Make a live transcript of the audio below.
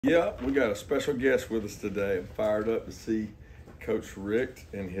Yeah, we got a special guest with us today. I'm fired up to see Coach Richt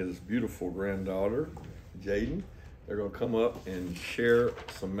and his beautiful granddaughter, Jaden. They're going to come up and share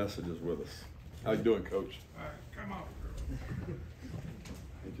some messages with us. How you doing, Coach? All right, come on.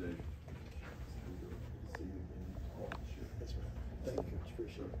 Hey, Jaden. That's right. Thank you, Coach.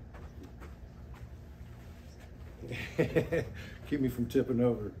 Appreciate it. Keep me from tipping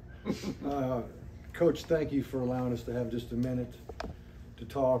over. Coach, thank you for allowing us to have just a minute to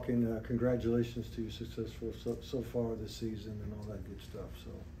talk, and congratulations to your successful so far this season and all that good stuff.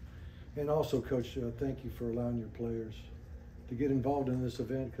 So, and also, Coach, thank you for allowing your players to get involved in this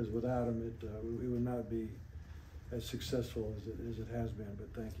event, because without them, it would not be as successful as it has been.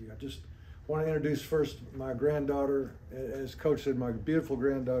 But thank you. I just want to introduce first my granddaughter, as Coach said, my beautiful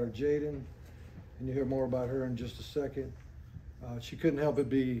granddaughter Jaden, and you'll hear more about her in just a second. She couldn't help but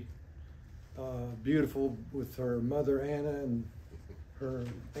be beautiful with her mother Anna, and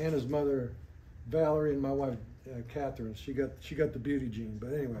Anna's mother Valerie, and my wife Catherine. She got the beauty gene.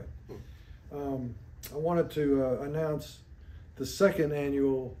 But anyway, I wanted to announce the second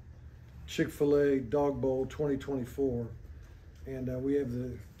annual Chick-fil-A Dawg Bowl 2024, and we have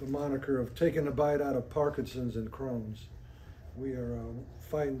the moniker of taking a bite out of Parkinson's and Crohn's. We are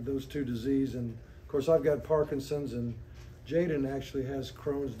fighting those two diseases, and of course I've got Parkinson's, and Jaden actually has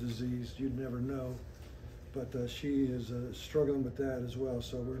Crohn's disease. You'd never know. But she is struggling with that as well.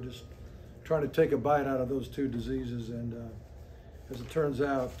 So we're just trying to take a bite out of those two diseases. And as it turns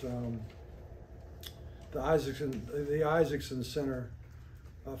out, the Isaacson Center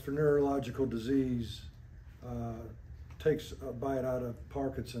for Neurological Disease takes a bite out of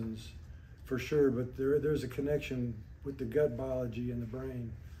Parkinson's for sure. But there's a connection with the gut biology in the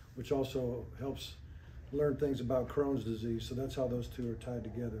brain, which also helps learn things about Crohn's disease. So that's how those two are tied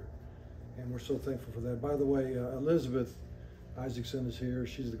together. And we're so thankful for that. By the way, Elizabeth Isaacson is here.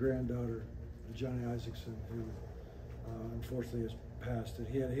 She's the granddaughter of Johnny Isaacson, who unfortunately has passed. And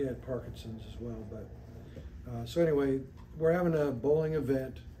he had Parkinson's as well. But so anyway, we're having a bowling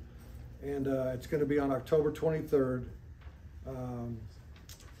event, and it's going to be on October 23rd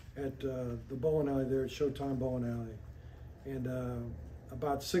at the bowling alley there at Showtime Bowling Alley. And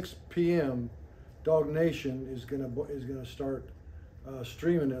about 6 p.m., Dawg Nation is gonna start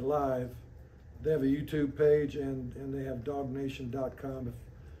streaming it live. They have a YouTube page, and they have DawgsHQ.com if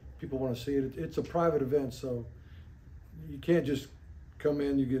people want to see it. It's a private event, so you can't just come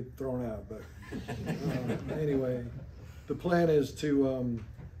in, you get thrown out. But anyway, the plan is to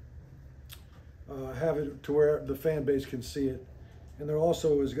have it to where the fan base can see it. And there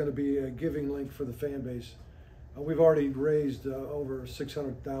also is going to be a giving link for the fan base. We've already raised over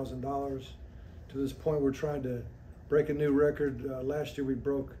 $600,000. To this point, we're trying to break a new record. Last year we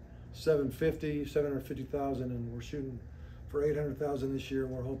broke 750,000, and we're shooting for 800,000 this year.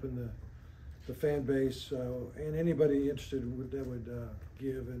 And we're hoping the fan base and anybody interested that would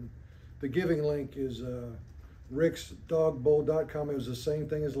give. And the giving link is richtdawgbowl.com. It was the same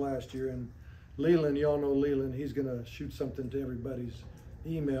thing as last year. And Leland, y'all know Leland, he's gonna shoot something to everybody's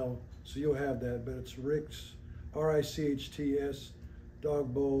email, so you'll have that. But it's Richts, R-I-C-H-T-S,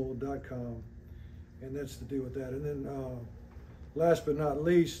 dawgbowl.com. And that's to do with that. And then last but not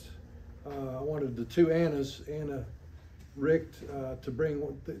least, I wanted the two Annas, Anna Richt, to bring,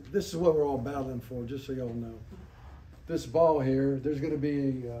 this is what we're all battling for, just so y'all know. This ball here, there's gonna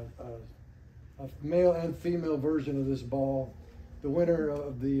be a male and female version of this ball. The winner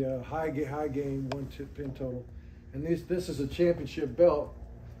of the high game won pin total. And this is a championship belt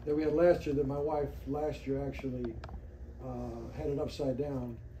that we had last year, that my wife last year actually had it upside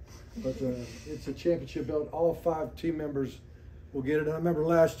down. But it's a championship belt. All 5 team members will get it. And I remember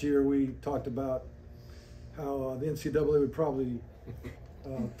last year we talked about how the NCAA would probably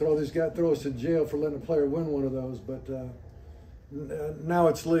throw us in jail for letting a player win one of those. But now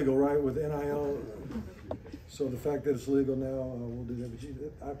it's legal, right, with NIL. So the fact that it's legal now, we'll do that.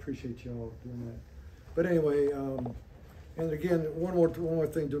 But I appreciate y'all doing that. But anyway, and again, one more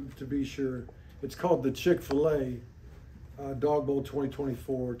thing to be sure. It's called the Chick-fil-A Dawg Bowl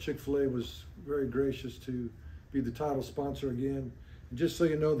 2024. Chick-fil-A was very gracious to be the title sponsor again. And just so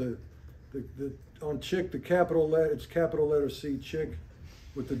you know, the on Chick, it's capital letter C, Chick,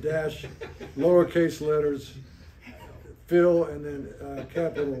 with the dash, lowercase letters, Phil, and then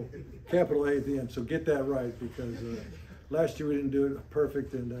capital A at the end. So get that right, because last year we didn't do it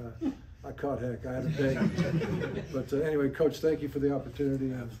perfect, and I caught heck. I had a day. But anyway, Coach, thank you for the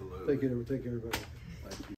opportunity. Absolutely. Thank you, everybody.